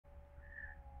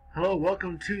Hello,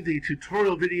 welcome to the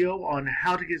tutorial video on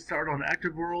how to get started on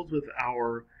Activeworlds with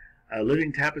our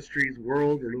Living Tapestries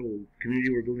world, or little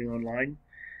community we're building online.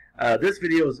 This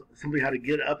video is simply how to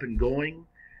get up and going,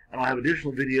 and I'll have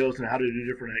additional videos on how to do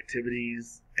different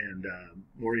activities and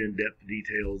more in-depth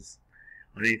details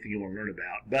on anything you want to learn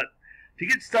about. But to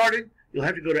get started, you'll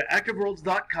have to go to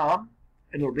activeworlds.com,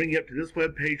 and it'll bring you up to this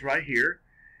web page right here.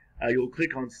 You'll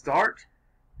click on Start.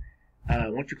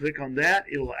 Once you click on that,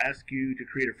 it'll ask you to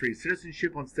create a free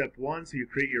citizenship on step 1. So you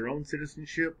create your own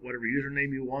citizenship, whatever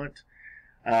username you want.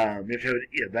 You have to have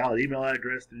a valid email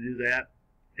address to do that,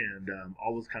 and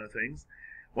all those kind of things.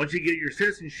 Once you get your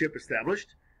citizenship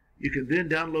established, you can then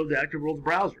download the Activeworlds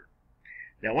browser.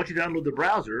 Now, once you download the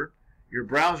browser, your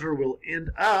browser will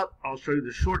end up, I'll show you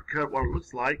the shortcut, what it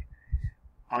looks like.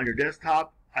 On your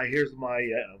desktop, here's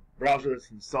my browser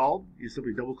that's installed. You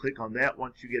simply double click on that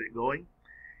once you get it going,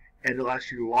 and it'll ask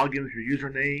you to log in with your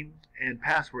username and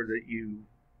password that you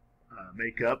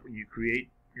make up when you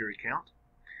create your account.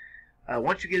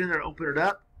 Once you get in there and open it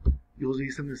up, you'll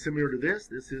see something similar to this.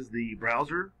 This is the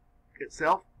browser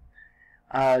itself.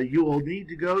 You will need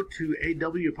to go to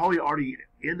AW. You're probably already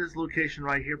in this location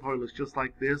right here. Probably looks just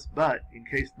like this, but in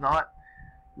case not,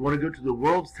 you want to go to the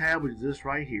Worlds tab, which is this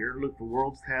right here. Look for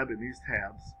Worlds tab in these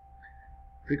tabs.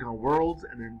 Click on Worlds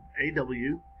and then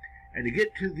AW. And to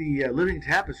get to the Living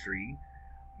Tapestry,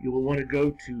 you will want to go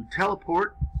to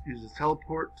Teleport. Use the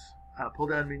Teleport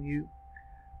pull-down menu.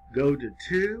 Go to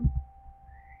 2.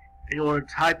 And you want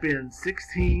to type in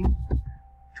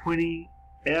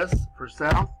 1620S for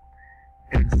South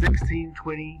and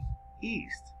 1620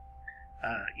 East.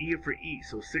 E for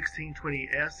East. So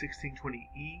 1620S,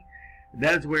 1620E. And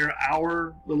that is where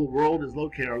our little world is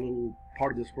located, our little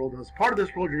part of this world. Now, it's part of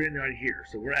this world you're in right here.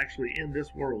 So we're actually in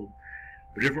this world,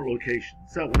 for different locations.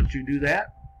 So once you do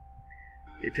that,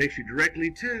 it takes you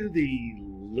directly to the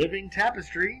Living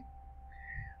Tapestry.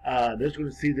 There's going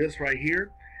to see this right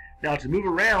here. Now, to move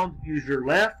around, use your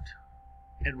left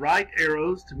and right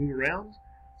arrows to move around.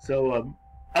 So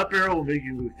up arrow will make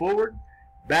you move forward.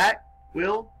 Back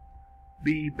will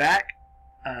be back,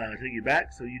 take you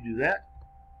back, so you do that.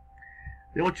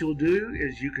 Then what you'll do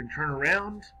is you can turn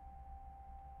around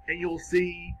and you'll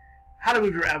see how to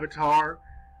move your avatar.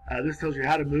 This tells you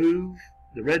how to move.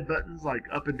 The red buttons, like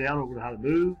up and down, over how to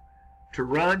move. To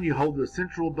run, you hold the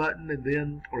central button and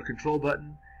then, or control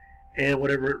button, and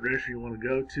whatever register you want to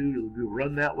go to, you'll do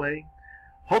run that way.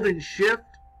 Holding shift,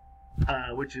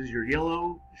 which is your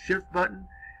yellow shift button,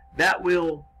 that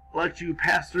will let you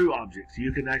pass through objects.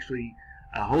 You can actually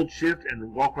hold shift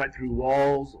and walk right through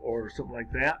walls or something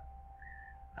like that.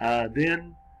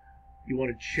 Then you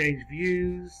want to change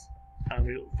views. Let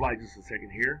me fly just a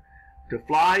second here. To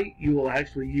fly, you will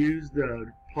actually use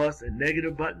the plus and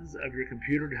negative buttons of your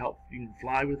computer to help you can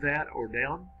fly with that or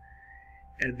down.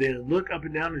 And then look up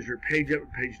and down is your page up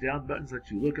and page down buttons let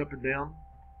you look up and down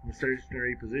from a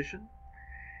stationary position.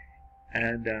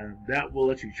 And that will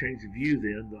let you change the view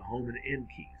then, the home and end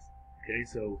keys. Okay,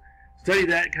 so study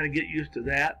that, kind of get used to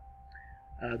that.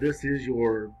 This is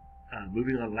your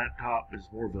moving on a laptop is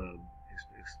more of a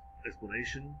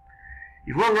explanation.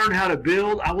 If you want to learn how to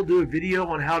build, I will do a video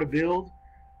on how to build.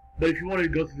 But if you want to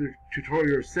go through the tutorial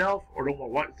yourself or don't want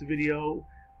to watch the video,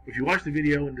 if you watch the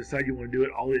video and decide you want to do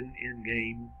it all in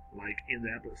game, like in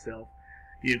the app itself,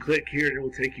 you can click here and it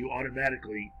will take you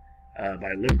automatically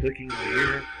by left clicking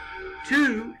here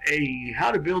to a how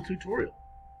to build tutorial.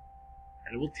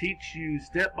 And it will teach you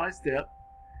step by step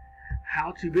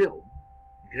how to build.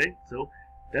 Okay, so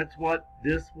that's what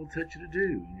this will teach you to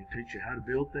do. It teach you how to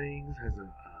build things, has a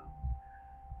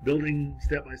building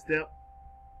step by step.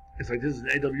 It's like this is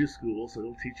an AW school, so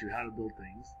it'll teach you how to build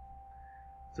things.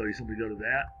 So you simply go to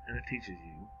that, and it teaches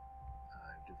you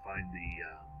to find the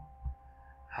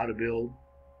how to build,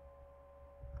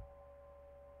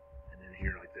 and then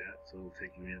here like that. So it'll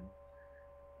take you in.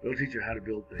 It'll teach you how to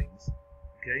build things.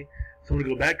 Okay. So I'm going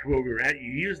to go back to where we were at.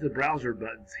 You use the browser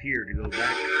buttons here to go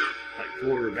back, like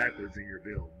forward or backwards in your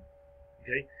build.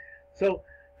 Okay. So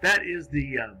that is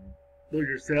the build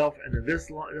yourself, and then this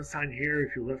sign here,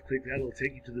 if you left click that, it'll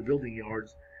take you to the building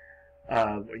yards.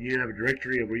 You have a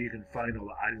directory of where you can find all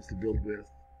the items to build with,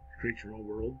 create your own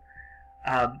world.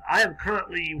 I am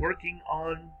currently working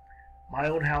on my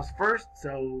own house first,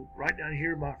 so right down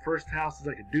here, my first house is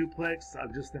like a duplex.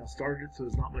 I've just now started it, so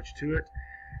there's not much to it.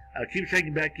 Keep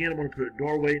checking back in. I'm going to put a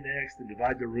doorway next and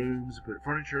divide the rooms, put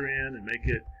furniture in, and make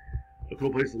it a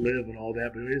cool place to live and all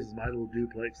that. But this is my little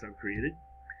duplex I've created.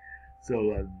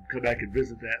 So come back and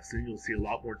visit that soon. You'll see a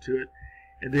lot more to it.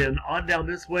 And then on down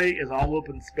this way is all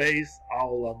open space.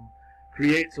 I'll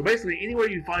create. So basically, anywhere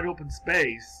you find open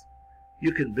space,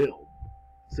 you can build.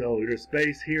 So there's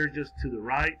space here just to the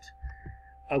right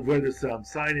of where this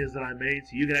sign is that I made.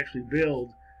 So you can actually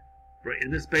build right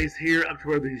in this space here up to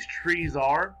where these trees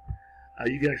are.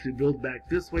 You can actually build back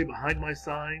this way behind my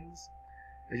signs.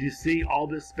 As you see, all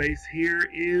this space here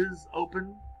is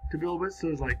open to build with. So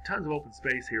there's like tons of open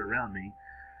space here around me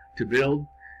to build.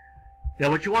 Now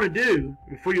what you want to do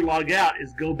before you log out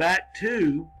is go back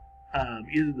to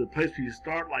either the place where you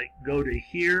start, like go to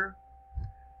here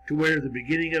to where the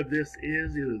beginning of this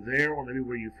is, either there or maybe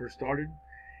where you first started.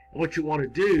 And what you want to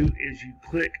do is you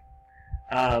click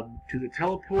to the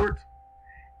teleport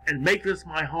and make this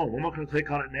my home. I'm not going to click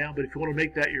on it now, but if you want to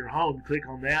make that your home, click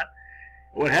on that.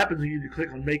 What happens when you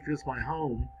click on make this my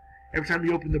home, every time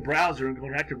you open the browser and go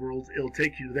to Activeworlds, it'll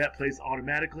take you to that place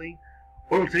automatically,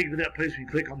 or it'll take you to that place when you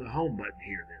click on the home button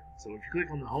here then. So if you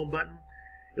click on the home button,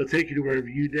 it'll take you to wherever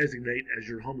you designate as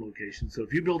your home location. So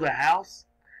if you build a house,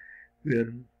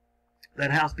 then that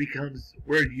house becomes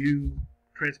where you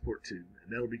transport to,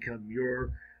 and that'll become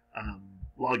your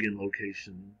login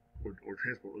location or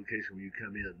transport location when you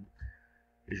come in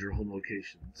is your home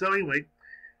location. So anyway,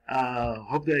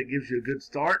 hope that gives you a good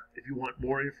start. If you want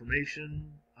more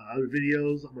information, other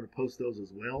videos, I'm going to post those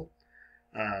as well.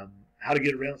 How to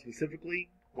get around specifically,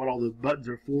 what all the buttons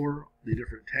are for, the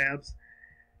different tabs,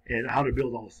 and how to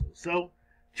build also. So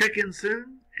check in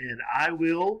soon, and I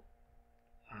will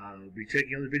be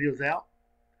checking other videos out,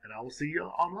 and I will see you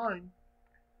online.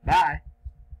 Bye.